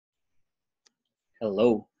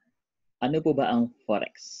Hello. Ano po ba ang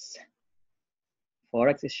forex?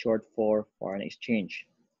 Forex is short for foreign exchange.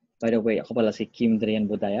 By the way, ako pala si Kim Drian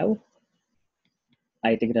Budayaw.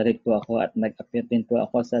 IT graduate po ako at nag-appear din po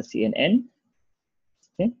ako sa CNN.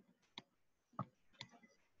 Okay?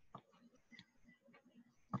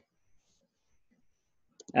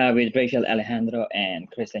 With Rachel Alejandro and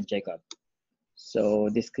Kristen Jacob.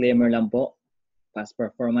 So, disclaimer lang po. Past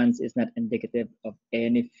performance is not indicative of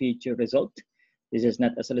any future result. This is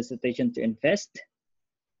not a solicitation to invest.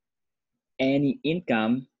 Any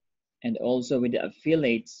income and also with the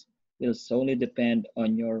affiliates will solely depend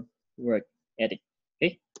on your work ethic.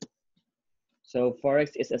 Okay? So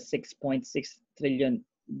Forex is a $6.6 trillion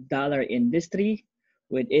industry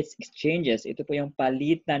with its exchanges. Ito po yung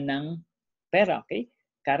palitan ng pera, okay?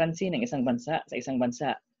 Currency ng isang bansa sa isang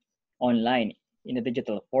bansa online in a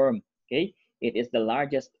digital form, okay? It is the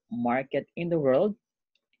largest market in the world,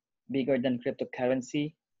 bigger than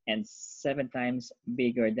cryptocurrency and 7 times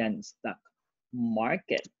bigger than stock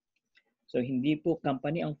market. So hindi po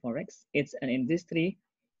company ang Forex, it's an industry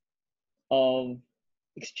of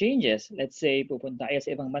exchanges. Let's say pupunta kayo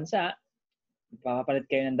sa ibang bansa, papapalit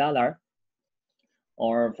kayo ng dollar,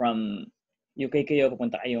 or from UK kayo,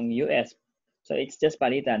 pupunta kayong US. So it's just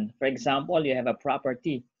palitan. For example, you have a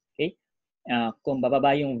property, okay? Kung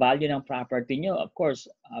bababa yung value ng property nyo, of course,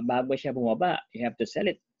 bago siya bumaba, you have to sell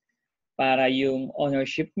it. Para yung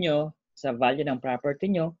ownership nyo sa value ng property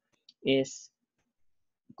nyo is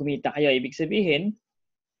kumita kayo. Ibig sabihin,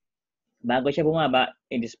 bago siya bumaba,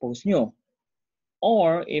 i-dispose nyo.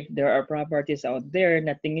 Or if there are properties out there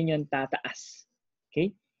na tingin nyo tataas,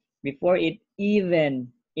 okay? Before it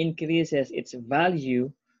even increases its value,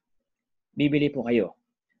 bibili po kayo.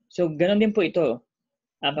 So, ganun din po ito.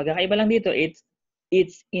 Ang pagkakaiba lang dito, it's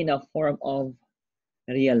in a form of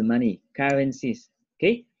real money, currencies.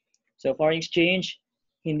 Okay? So, foreign exchange,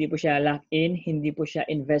 hindi po siya lock-in, hindi po siya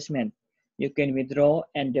investment. You can withdraw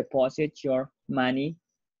and deposit your money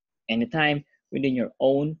anytime within your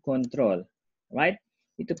own control. Right?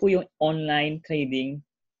 Ito po yung online trading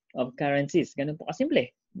of currencies. Ganun po kasimple.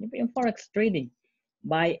 Ito po yung forex trading.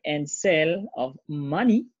 Buy and sell of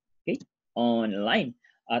money, okay, online.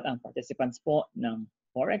 At ang participants po ng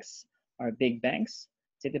forex are big banks.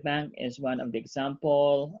 Citibank is one of the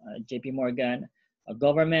example, JP Morgan,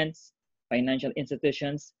 governments, financial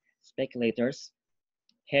institutions, speculators,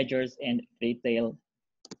 hedgers, and retail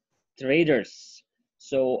traders.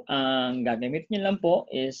 So, ang gagamit nyo lang po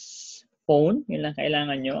is phone. Yun lang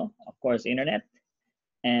kailangan nyo. Of course, internet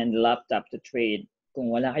and laptop to trade. Kung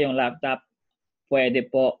wala kayong laptop, pwede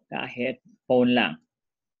po kahit phone lang.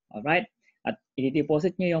 Alright? At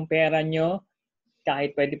i-deposit nyo yung pera nyo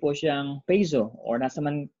kahit pwede po siyang peso or nasa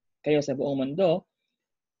man kayo sa buong mundo,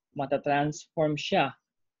 matatransform siya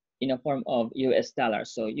in a form of US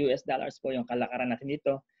dollars. So US dollars po yung kalakaran natin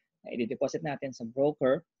dito na i-deposit natin sa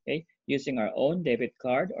broker, okay, using our own debit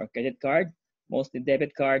card or credit card, mostly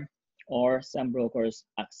debit card, or some brokers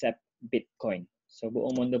accept Bitcoin. So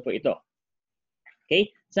buong mundo po ito.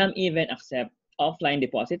 Okay? Some even accept offline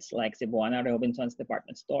deposits like Cebuana Robinson's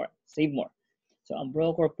Department Store, Save More. So ang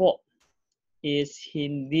broker po is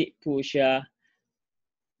hindi po siya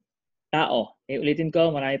tao. Okay, ulitin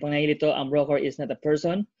ko, marami pang nahilito. Ang broker is not a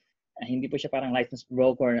person. Hindi po siya parang licensed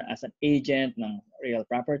broker as an agent ng real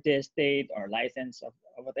property estate or license of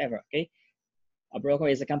whatever. Okay? A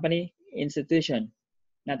broker is a company, institution,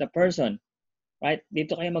 not a person. Right?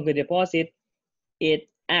 Dito kayo mag-deposit.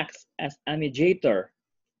 It acts as a mediator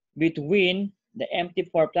between the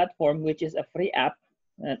MT4 platform, which is a free app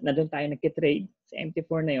na doon tayo nagkitrade sa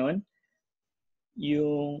MT4 na yon,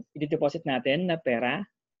 yung i-deposit natin na pera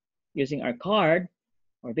using our card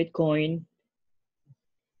or Bitcoin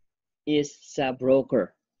is sa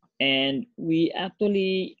broker. And we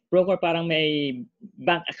actually, broker parang may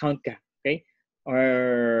bank account ka, okay?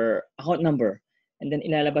 Or account number. And then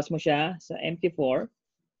ilalabas mo siya sa MT4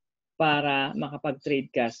 para makapag-trade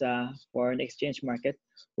ka sa foreign exchange market,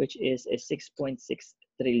 which is a $6.6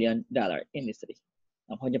 trillion industry.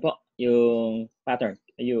 Nakuha niyo po yung pattern,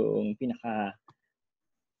 yung pinaka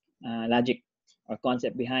logic or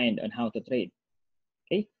concept behind on how to trade.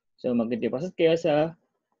 Okay? So mag-deposit kayo sa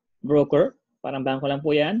broker, parang bangko lang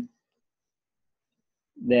po yan.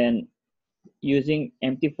 Then using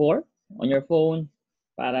MT4 on your phone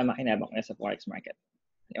para makinabang kayo sa forex market.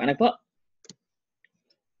 Liwanag po.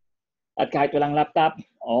 At kahit walang laptop,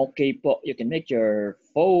 okay po, you can make your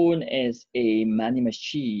phone as a money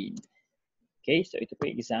machine. Okay, so ito po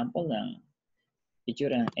yung example ng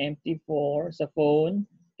itsura ng MT4 sa phone.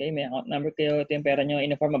 Okay, may account number kayo, ito yung pera nyo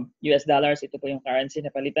in the form of US dollars, ito po yung currency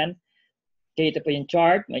na palitan. Okay, ito po yung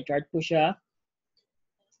chart, may chart po siya.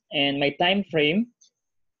 And my time frame,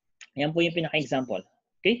 yan po yung pinaka-example.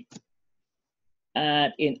 Okay?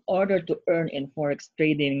 In order to earn in forex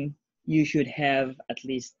trading, you should have at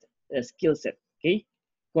least a skill set. Okay?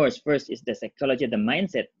 Of course, first is the psychology, the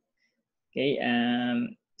mindset. Okay?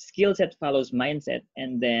 Skill set follows mindset,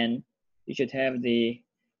 and then you should have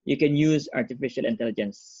you can use artificial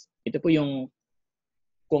intelligence. Ito po yung,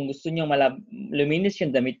 kung gusto nyo luminis yung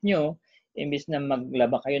damit nyo, imbis na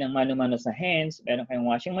maglaba kayo ng mano-mano sa hands, meron kayong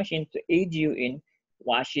washing machine to aid you in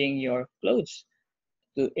washing your clothes,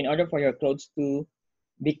 in order for your clothes to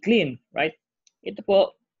be clean, right? Ito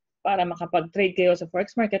po, para makapag-trade kayo sa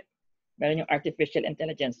forex market, meron yung artificial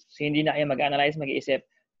intelligence. So, hindi na kayo mag-analyze, mag-iisip,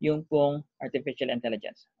 yung pong artificial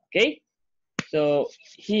intelligence. Okay? So,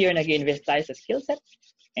 here, nag-invest tayo sa skill set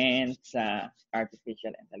and sa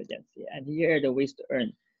artificial intelligence. And here are the ways to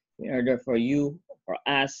earn in order for you, for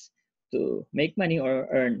us, to make money or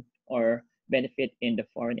earn or benefit in the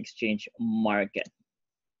foreign exchange market.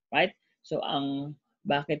 Right? So,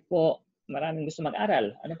 bakit po maraming gusto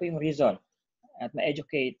mag-aral? Ano po yung reason? At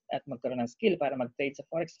ma-educate at magkaroon ng skill para mag-trade sa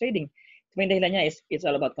forex trading. Ito yung dahilan niya is it's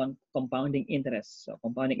all about compounding interest. So,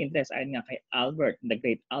 compounding interest, ayon nga kay Albert, the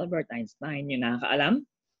great Albert Einstein, yung nakakaalam,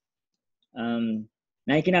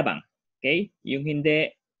 nakikinabang. Okay? Yung hindi,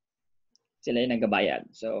 sila yung nagbabayad.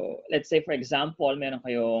 So, let's say for example, meron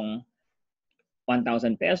kayong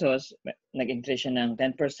 1,000 pesos, nag-increase siya ng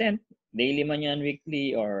 10%, daily man yan,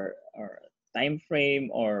 weekly, or time frame,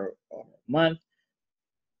 or month.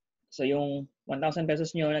 So, yung 1,000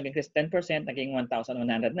 pesos nyo, nag-increase 10%, naging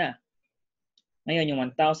 1,100 na. Ngayon, yung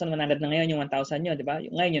 1,100 na ngayon, yung 1,000 nyo, di ba?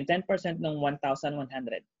 Ngayon, yung 10% ng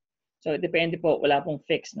 1,100. So, depende po, wala pong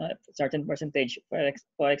fix, no? Certain percentage.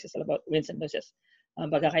 Forex is all about wins and losses. Ang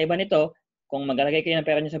pagkakaiba nito, kung maglalagay kayo ng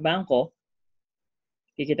pera nyo sa bangko,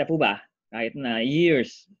 kikita po ba? Kahit na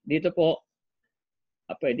years. Dito po,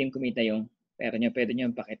 pwedeng kumita yung pera nyo, pwede nyo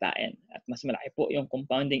pakitain. At mas malaki po yung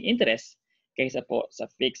compounding interest kaysa po sa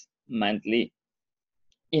fixed monthly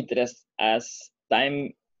interest. As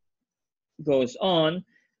time goes on,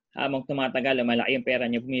 habang tumatagal, malaki yung pera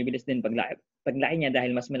nyo, bumibilis din paglaki niya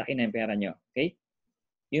dahil mas malaki na yung pera nyo. Okay?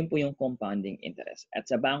 Yun po yung compounding interest. At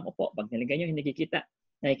sa bangko po, pag nilagay nyo, hindi kikita.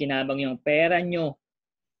 Nakikinabang yung pera nyo,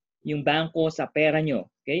 yung bangko sa pera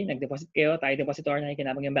nyo. Okay? Nag-deposit kayo, tayo depositor,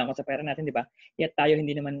 nakikinabang yung bangko sa pera natin, di ba? Yet tayo,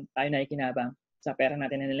 hindi naman tayo nakikinabang sa pera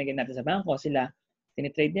natin na nilagay natin sa bangko. Sila,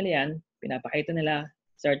 tinitrade nila yan, pinapakita nila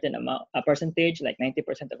certain amount, a percentage, like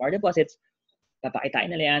 90% of our deposits,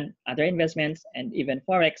 papakitain nila yan, other investments, and even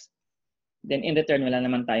forex. Then in return, wala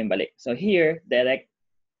naman tayong balik. So here,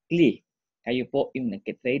 directly, kayo po yung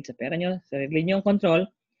nag-trade sa pera nyo, sarili nyong control,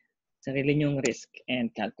 sarili nyong risk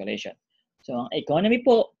and calculation. So ang economy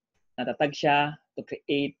po, natatag siya to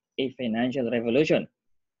create a financial revolution.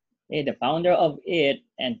 Okay, the founder of it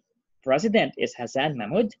and president is Hassan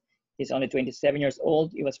Mahmoud. He's only 27 years old.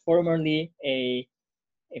 He was formerly a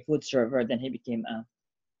food server. Then he became a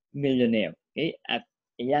millionaire, okay, at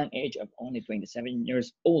a young age of only 27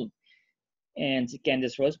 years old. And si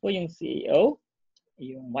Candice Rose po yung CEO,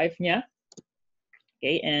 yung wife niya.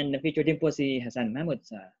 Okay, and na-feature din po si Hassan Mahmoud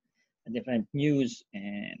sa different news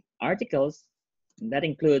and articles. And that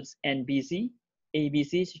includes NBC,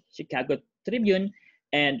 ABC, Chicago Tribune,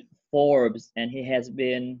 and Forbes. And he has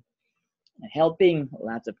been helping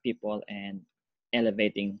lots of people and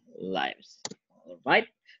elevating lives. All right.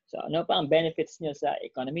 So ano pa ang benefits nyo sa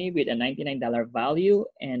economy with a $99 value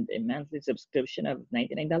and a monthly subscription of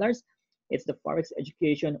 $99? It's the Forex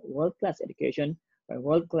education, world-class education by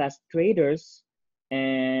world-class traders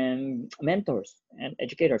and mentors and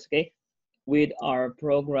educators, okay? With our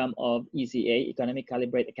program of ECA, Economic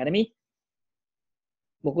Calibrate Academy.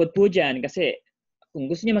 Bukod po dyan, kasi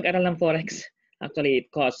kung gusto niyo mag-aral ng Forex, actually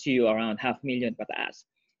it costs you around $500,000 pataas.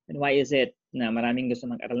 And why is it na maraming gusto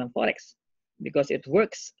mag-aral ng Forex? Because it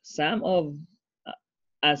works. Some of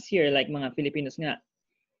us here, like mga Filipinos nga,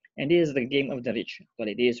 and this is the game of the rich.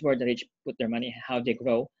 Actually, this is where the rich put their money, how they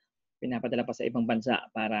grow. Pinapadala pa sa ibang bansa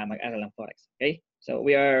para mag-aral ng Forex. Okay? So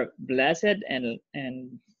we are blessed and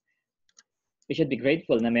we should be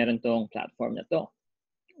grateful na meron tong platform na to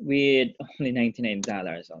with only $99,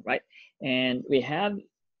 all right? And we have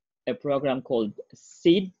a program called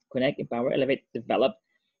SEED, Connect, Empower, Elevate, Develop.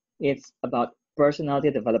 It's about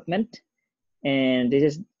personality development. And this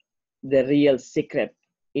is the real secret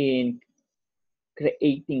in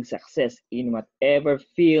creating success in whatever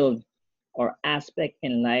field or aspect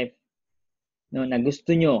in life no, na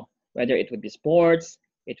gusto nyo, whether it would be sports,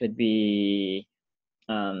 it would be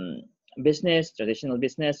business, traditional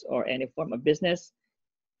business, or any form of business.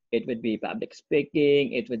 It would be public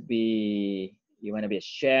speaking. It would be, you want to be a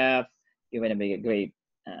chef, you want to be a great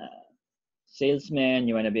salesman,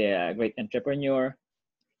 you want to be a great entrepreneur,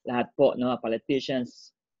 lahat po, no,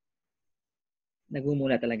 politicians,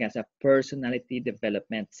 nagmumula talaga sa personality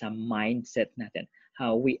development, sa mindset natin.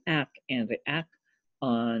 How we act and react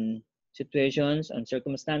on situations, on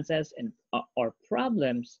circumstances, and or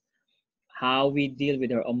problems. How we deal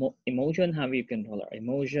with our emotion, how we control our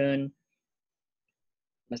emotion.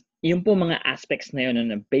 Yun po mga aspects na yun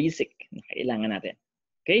na basic na kailangan natin.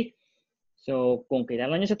 Okay? So, kung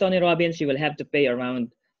kilala nyo sa Tony Robbins, you will have to pay around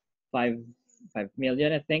 5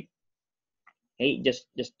 million, I think. Okay? Just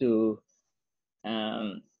to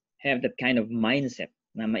have that kind of mindset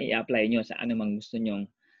na mai-apply nyo sa anumang gusto nyong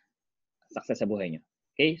success sa buhay nyo.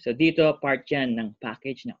 Okay? So, dito, part yan ng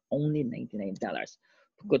package na only $99.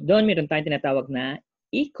 Bukod doon, meron tayong tinatawag na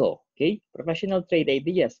ECO. Okay? Professional Trade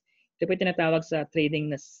Ideas. Ito po yung tinatawag sa trading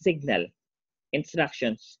na signal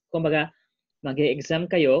instructions. Kumbaga, mag-e-exam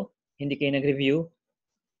kayo, hindi kayo nag-review,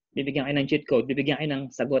 bibigyan kayo ng cheat code, bibigyan kayo ng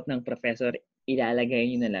sagot ng professor, ilalagay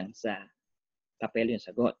nyo na lang sa papel yung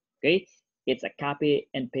sagot. Okay? It's a copy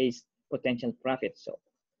and paste potential profit. So,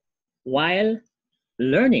 while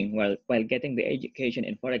learning, while getting the education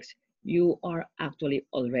in forex, you are actually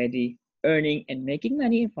already earning and making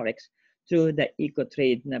money in forex through the eco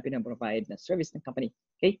trade na pinaprovide na service ng company.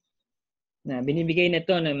 Okay? Na binibigay na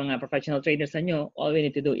ito ng mga professional traders sa nyo, all we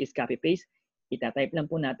need to do is copy paste. Itatype lang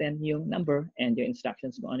po natin yung number and yung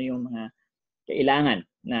instructions kung ano yung mga kailangan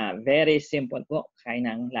na very simple po, kaya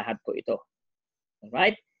ng lahat po ito.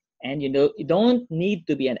 Alright? And you don't need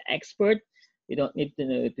to be an expert. You don't need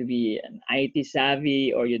to be an IT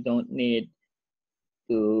savvy, or you don't need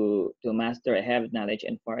to master or have knowledge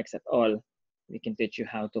in forex at all. We can teach you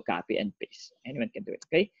how to copy and paste. Anyone can do it.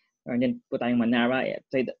 Okay? Or then po tayong Manara,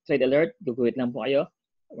 trade alert. Guguhit lang po kayo.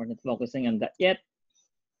 We're not focusing on that yet.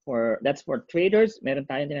 That's for traders. Meron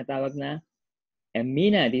tayong tinatawag na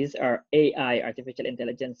EMINA. These are AI, artificial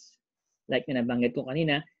intelligence. Like na nabanggit ko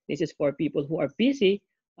kanina, this is for people who are busy.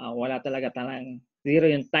 Wala talaga zero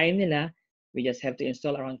yung time nila. We just have to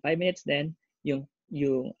install around 5 minutes. Then yung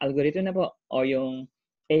algorithm na po, o yung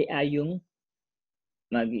AI yung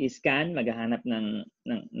mag-scan, maghahanap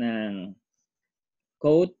ng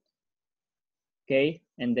code. Okay?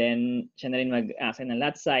 And then siya na rin mag-assign ng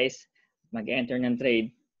lot size, mag-enter ng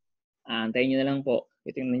trade. Antayin nyo na lang po.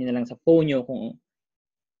 Itingnan nyo na lang sa phone nyo kung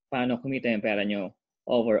paano kumita yung pera nyo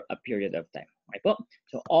over a period of time. Okay po?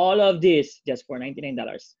 So all of this just for $99.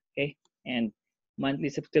 Okay? And monthly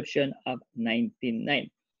subscription of $99.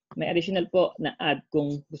 May additional po na add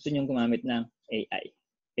kung gusto nyo gumamit ng AI.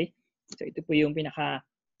 Okay? So ito po yung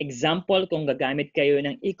pinaka-example kung gagamit kayo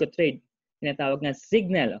ng EcoTrade. Tinatawag na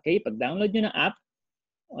Signal. Okay? Pag download nyo ng app,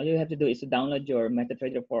 all you have to do is to download your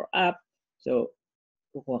MetaTrader 4 app. So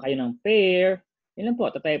kukuha kayo ng pair. Yun lang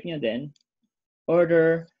po. Tatype nyo then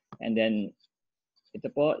order, and then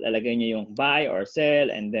ito po, lalagay nyo yung buy or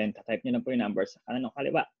sell, and then tatype nyo na po yung numbers sa kanan o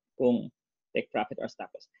kaliwa kung take profit or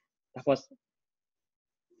stop loss. Tapos,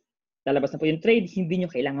 lalabas na po yung trade, hindi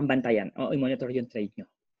nyo kailangan bantayan o i-monitor yung trade nyo.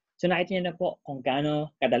 So, nakita nyo na po kung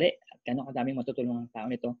gaano kadali at gaano kadaming matutulungan ng tao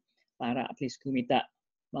nito para at least kumita,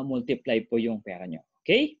 ma-multiply po yung pera nyo.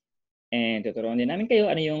 Okay? And tuturuan din namin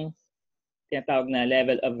kayo ano yung tinatawag na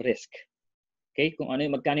level of risk. Okay? Kung ano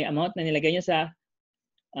yung magkano yung amount na nilagay nyo sa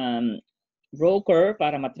broker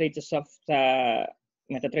para matrade sa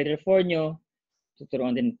MetaTrader 4 nyo,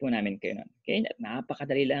 tuturuan din po namin kayo nun. Okay? At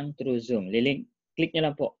napakadali lang through Zoom. Click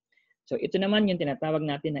nyo lang po. So ito naman yung tinatawag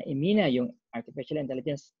natin na EMINA, yung Artificial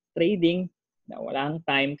Intelligence Trading na walang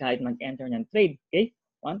time kahit mag-enter ng trade. Okay?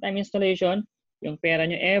 One-time installation, yung pera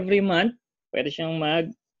nyo every month, pwede siyang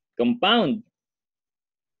mag-compound.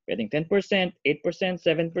 Pwedeng 10%, 8%,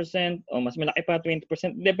 7%, o mas malaki pa, 20%.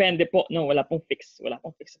 Depende po. No, wala pong fix. Wala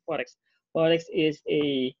pong fix sa Forex. Forex is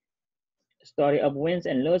a story of wins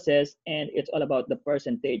and losses, and it's all about the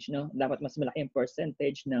percentage. No? Dapat mas malaki yung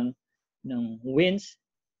percentage ng wins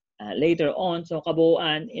later on. So,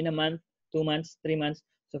 kabuuan in a month, 2 months, 3 months.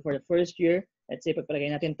 So, for the first year, let's say,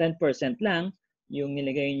 pagpalagay natin 10% lang, yung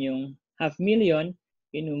nilagay yung 500,000,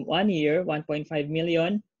 in 1 year, 1.5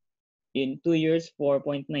 million, in 2 years,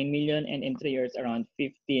 4.9 million, and in 3 years, around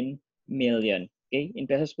 15 million. Okay? In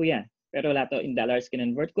pesos po yan. Pero lahat in dollars,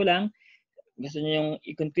 kinonvert ko lang. Gusto nyo yung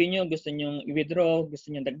i-continue, gusto nyo yung i-withdraw,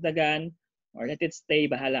 gusto nyo yung dagdagan, or let it stay,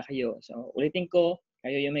 bahala kayo. So, ulitin ko,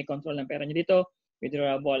 kayo yung may control ng pera nyo dito,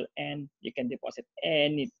 withdrawable, and you can deposit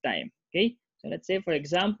anytime. Okay? So, let's say, for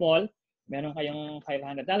example, meron kayong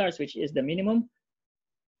 $500, which is the minimum.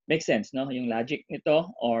 Makes sense, no? Yung logic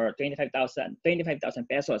nito, or 25,000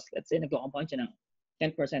 pesos. Let's say, nagko-compound siya ng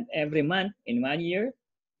 10% every month in 1 year.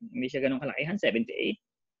 Hindi siya ganun kalakihan, 78.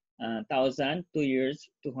 1,000, 2 years,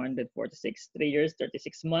 246, 3 years,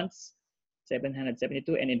 36 months,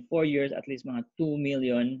 772, and in 4 years, at least mga 2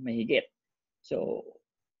 million mahigit. So,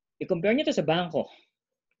 i-compare nyo to sa bangko.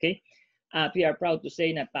 Okay? At we are proud to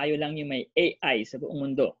say na tayo lang yung may AI sa buong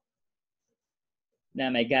mundo na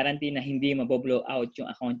may guarantee na hindi maboblow out yung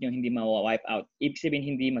account nyo, hindi mawa-wipe out. Ibig sabihin,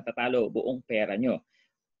 hindi matatalo buong pera nyo.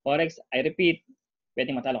 Forex, I repeat,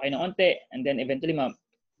 pwedeng matalo kayo ng onte, and then eventually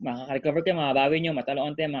makaka-recover kayo, mababawi nyo, matalo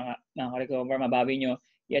onte, makaka-recover, mabawi nyo,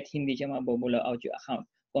 yet hindi siya maboblow out yung account.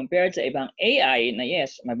 Compared sa ibang AI na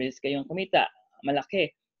yes, mabilis kayong kumita, malaki.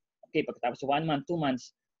 Okay, pagkatapos 1 month, 2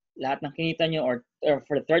 months, lahat ng kinita nyo or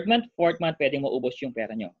for the 3rd month, 4th month, pwedeng maubos yung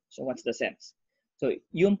pera nyo. So what's the sense? So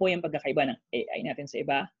yun po yung pagkakaiba ng AI natin sa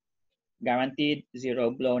iba. Guaranteed,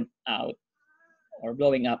 zero blown out or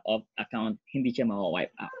blowing up of account, hindi siya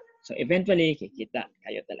mawa-wipe out. So eventually, kikita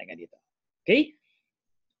kayo talaga dito. Okay?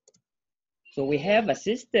 So we have a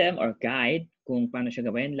system or guide kung paano siya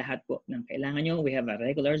gawin. Lahat po ng kailangan nyo. We have a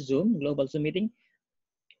regular Zoom, global Zoom meeting.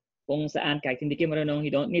 Kung saan kahit hindi kayo marunong,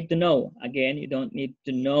 you don't need to know. Again, you don't need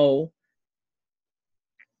to know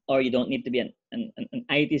or you don't need to be an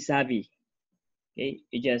IT savvy. Okay?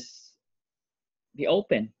 You just be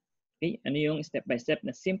open. Okay? Ano yung step by step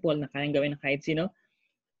na simple na kayang gawin ng kahit sino?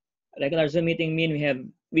 Regular Zoom meeting mean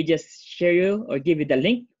we just share you or give you the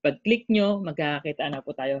link. Pag click nyo, magkakakita na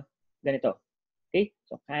po tayo ganito. Okay?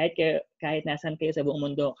 So kahit nasan kayo sa buong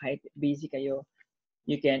mundo, kahit busy kayo,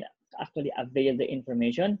 you can actually avail the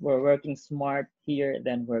information. We're working smart here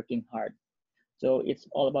than working hard. So it's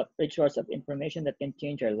all about rich source of information that can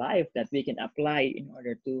change your life, that we can apply in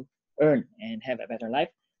order to earn and have a better life.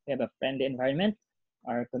 We have a friendly environment.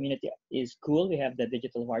 Our community is cool. We have the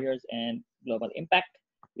digital warriors and global impact.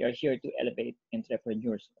 We are here to elevate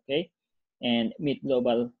entrepreneurs, okay? And meet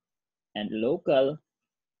global and local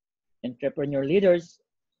entrepreneur leaders,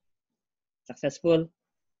 successful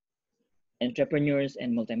entrepreneurs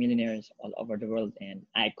and multimillionaires all over the world, and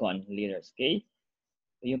icon leaders, okay?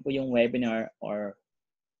 So yun po yung webinar or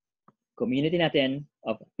community natin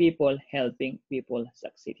of people helping people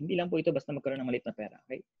succeed. Hindi lang po ito basta magkaroon ng maliit na pera,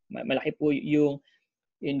 okay? Malaki po yung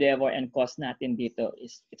endeavor and cost natin dito.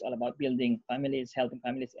 It's all about building families, helping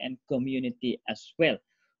families, and community as well.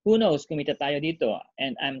 Who knows, kumita tayo dito,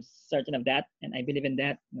 and I'm certain of that, and I believe in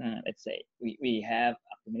that. Let's say we have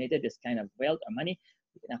accumulated this kind of wealth or money.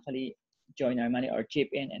 We can actually join our money or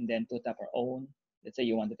chip in and then put up our own. Let's say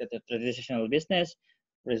you want to do a traditional business,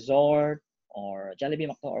 resort, or Jollibee,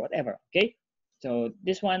 Macdo, or whatever. Okay, so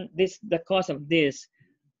the cost of this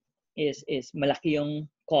is malaki yung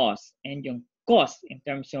cost, and yung cost in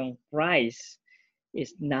terms yung price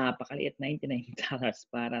is napakaliit, $99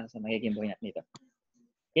 para sa magiging buhay natin dito.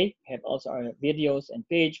 Okay, we have also our videos and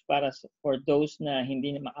page para for those na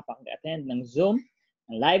hindi na makapag-attend ng Zoom,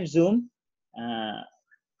 live Zoom,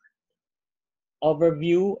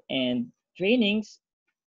 overview and trainings.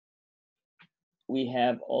 We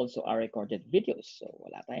have also our recorded videos. So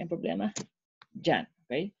wala tayong problema dyan.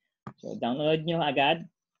 Okay, so download nyo agad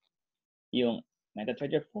yung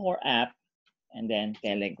MetaTrader 4 app and then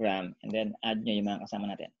Telegram, and then add nyo yung mga kasama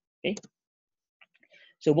natin. Okay?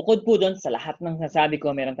 So bukod po doon sa lahat ng nasabi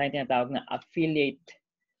ko, meron tayong tinatawag na affiliate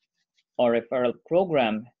or referral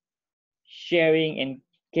program, sharing and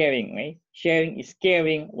caring. Right? Sharing is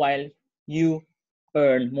caring while you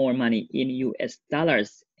earn more money in US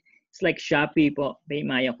dollars. It's like Shopee po, pay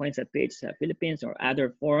Maya coins at page sa Philippines, or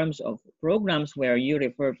other forms of programs where you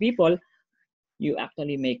refer people, you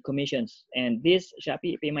actually make commissions. And this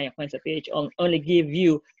Shopee, pay Maya coins at page only give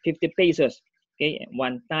you 50 pesos, okay,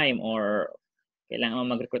 one time, or kailangan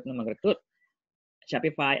mo mag-recruit.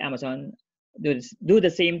 Shopify, Amazon, do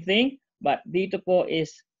the same thing, but dito po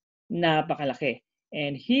is napakalaki.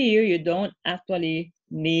 And here, you don't actually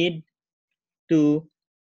need to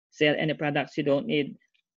sell any products. You don't need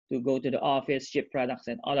to go to the office, ship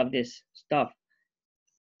products, and all of this stuff.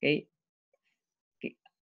 Okay?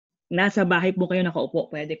 Nasa bahay po kayo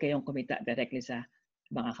nakaupo, pwede kayong kumita directly sa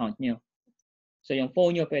bank account nyo. So yung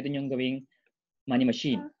phone nyo, pwede nyo gawing money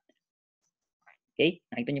machine. Okay?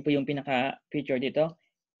 Nakita nyo po yung pinaka-feature dito.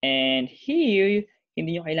 And here,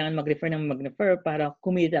 hindi nyo kailangan mag-refer para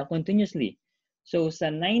kumita continuously. So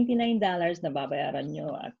sa $99 na babayaran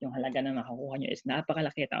nyo at yung halaga na makakuha nyo is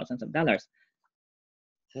napakalaki, thousands of dollars.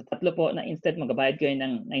 So tatlo po na instead magabayad kayo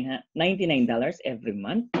ng $99 every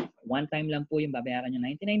month. One time lang po yung babayaran nyo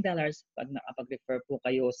 $99 pag nakapag-refer po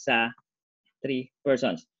kayo sa 3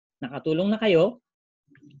 persons. Nakatulong na kayo,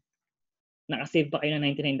 nakasave pa kayo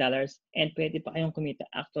ng $99, and pwede pa kayong kumita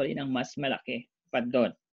actually ng mas malaki pa doon.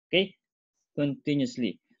 Okay?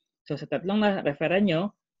 Continuously. So sa tatlong na-referan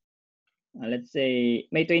nyo, let's say,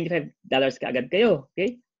 may $25 ka agad kayo.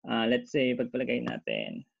 Okay? Let's say, pagpalagay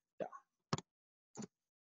natin.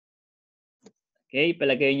 Okay?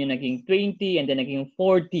 Palagay nyo naging 20 and then naging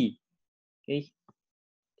 40. Okay?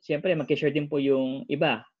 Siyempre, mag-share din po yung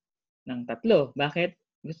iba ng tatlo. Bakit?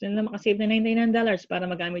 Gusto nila makasave na $99 para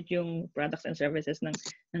magamit yung products and services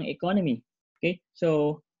ng economy. Okay?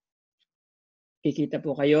 So, kikita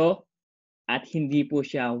po kayo at hindi po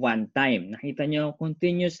siya one time. Nakita nyo,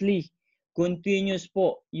 continuously. Continuous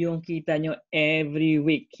po yung kita nyo every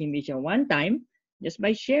week. Hindi siya one time, just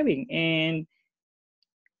by sharing. And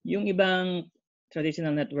yung ibang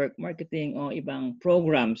traditional network marketing o ibang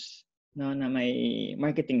programs, no, na may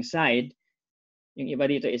marketing side, yung iba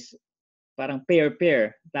dito is parang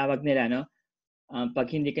pair-pair, tawag nila, no? Pag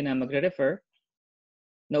hindi ka na magre-refer,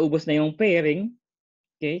 naubos na yung pairing,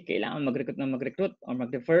 okay? Kailangan mag-recruit or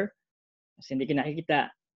mag-refer. Kasi hindi ka nakikita,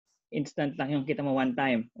 instant lang yung kita mo one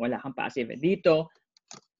time. Wala kang passive. Dito,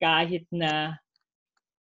 kahit na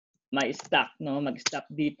may stock, no? Mag-stop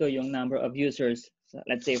dito yung number of users. So,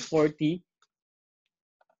 let's say 40.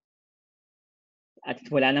 At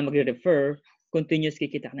wala na magre-refer, continuous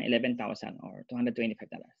kikita ka ng 11,000 or $225.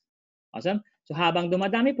 Awesome? So habang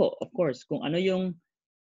dumadami po, of course, kung ano yung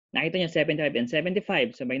nakita nyo 75 and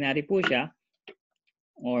 75, so binary po siya,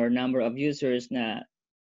 or number of users na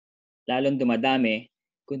lalong dumadami,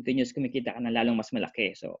 continuous kumikita ka na lalong mas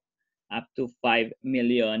malaki. So up to 5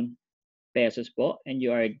 million pesos po, and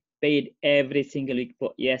you are paid every single week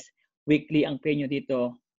po. Yes, weekly ang pay nyo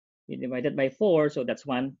dito, divided by 4, so that's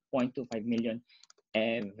 1.25 million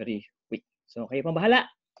every week. So kayo pang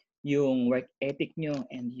bahala, yung work ethic nyo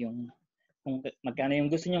and yung kung magkano yung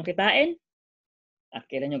gusto nyo kitain at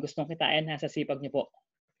kailan nyo gustong kitain, nasa sipag nyo po.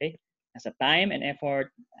 Okay? Nasa time and effort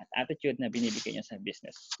at attitude na binibigay nyo sa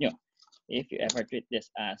business nyo. If you ever treat this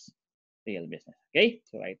as real business. Okay?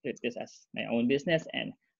 So I treat this as my own business and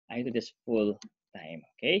I do this full time.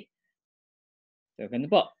 Okay? So ganun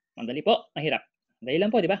po. Mandali po. Mahirap. Mandali lang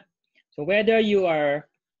po, di ba? So whether you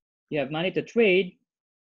have money to trade,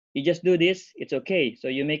 you just do this, it's okay. So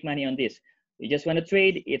you make money on this. You just want to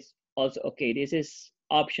trade, it's also okay. This is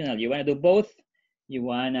optional. You want to do both. You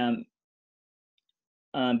want to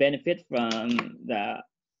benefit from the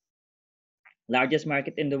largest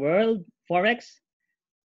market in the world, forex.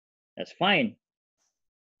 That's fine.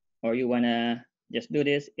 Or you want to just do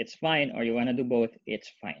this, it's fine. Or you want to do both,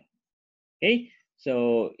 it's fine. Okay.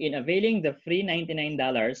 So in availing the free $99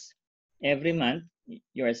 every month,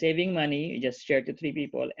 you are saving money. You just share to 3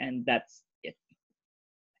 people, and that's it.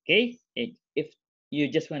 Okay. If you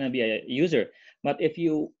just want to be a user, but if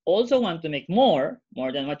you also want to make more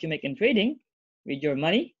than what you make in trading with your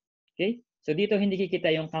money, okay, so dito hindi kikita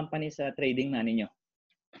yung company sa trading money nyo.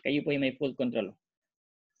 Kayo po yung may full control.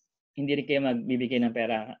 Hindi rin kayo magbibigay ng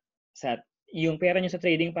pera yung pera nyo sa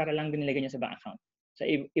trading para lang dinilagay nyo sa bank account. So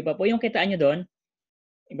iba po yung kitaan nyo doon,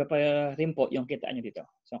 iba pa rin po yung kitaan nyo dito.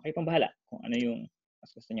 So kayo pang bahala kung ano yung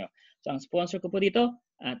mas gusto nyo. So ang sponsor ko po dito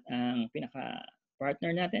at ang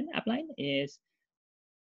pinaka-partner natin, upline, is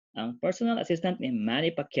ang personal assistant ni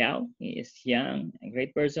Manny Pacquiao. He is young, a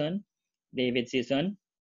great person, David Season.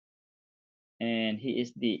 And he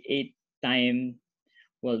is the 8-time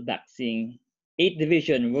World Boxing, 8th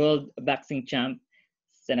Division World Boxing Champ,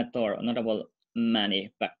 Senator Honorable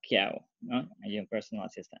Manny Pacquiao. No? Yung personal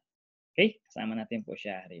assistant. Okay? Kasama natin po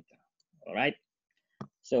siya rito. Alright?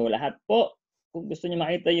 So lahat po, kung gusto niyo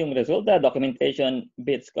makita yung resulta, documentation,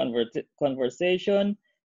 bits, conversation,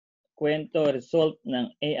 kwento, result ng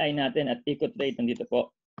AI natin at eco-trade, nandito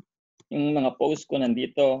po. Yung mga post ko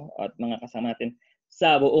nandito at mga kasama natin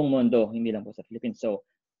sa buong mundo, hindi lang po sa Philippines. So,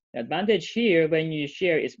 the advantage here when you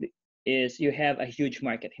share is you have a huge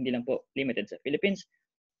market. Hindi lang po limited sa Philippines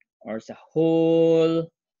or sa whole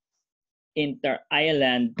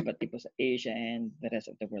inter-island, pati po sa Asia and the rest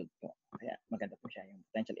of the world po. Kaya maganda po siya. Yung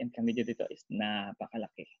potential income video dito is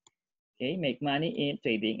napakalaki. Okay, make money in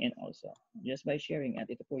trading and also just by sharing. At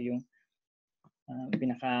ito po yung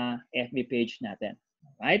pinaka FB page natin.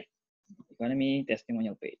 Alright? Economy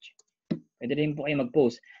testimonial page. Pwede rin po kayo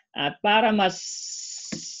mag-post. At para mas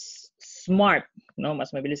smart, no,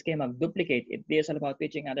 mas mabilis kayo mag-duplicate, it is all about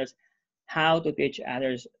teaching others how to teach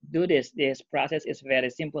others do this. This process is very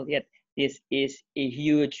simple, yet this is a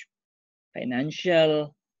huge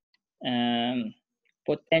financial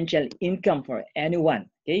potential income for anyone.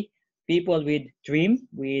 Okay? People with dream,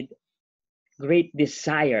 with great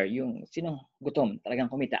desire, yung sinong gutom, talagang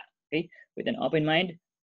kumita. Okay? With an open mind,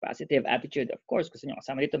 positive attitude. Of course, gusto nyo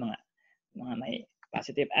kasama dito mga may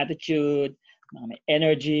positive attitude, mga may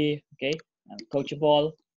energy, okay?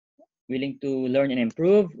 Coachable, willing to learn and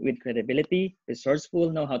improve, with credibility, resourceful,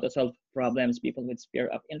 know how to solve problems, people with fear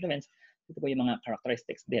of influence. Ito po yung mga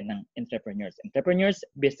characteristics din ng entrepreneurs. Entrepreneurs,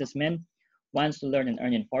 businessmen, wants to learn and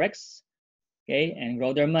earn in forex, okay, and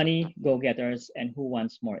grow their money, go-getters, and who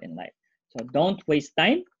wants more in life. So don't waste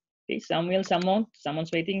time. Okay,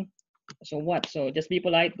 someone's waiting. So what? So just be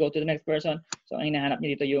polite, go to the next person. So ang hinahanap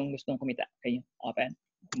niyo dito yung gustong kumita. Okay, open,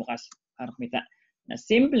 bukas, para kumita. Na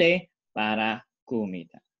simple para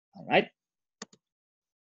kumita. All right?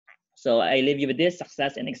 So I leave you with this: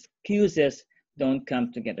 success and excuses don't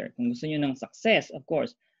come together. Kung gusto niyo ng success, of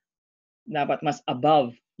course, dapat mas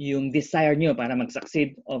above yung desire niyo para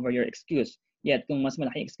mag-succeed over your excuse. Yet kung mas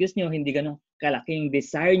malaking excuse niyo, hindi ganun kalaking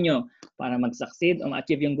desire niyo para mag-succeed o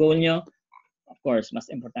ma-achieve yung goal niyo, of course, mas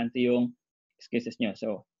importante yung excuses niyo.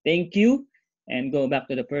 So thank you, and go back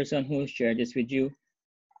to the person who shared this with you.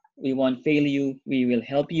 We won't fail you. We will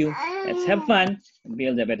help you. Let's have fun and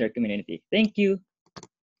build a better community. Thank you.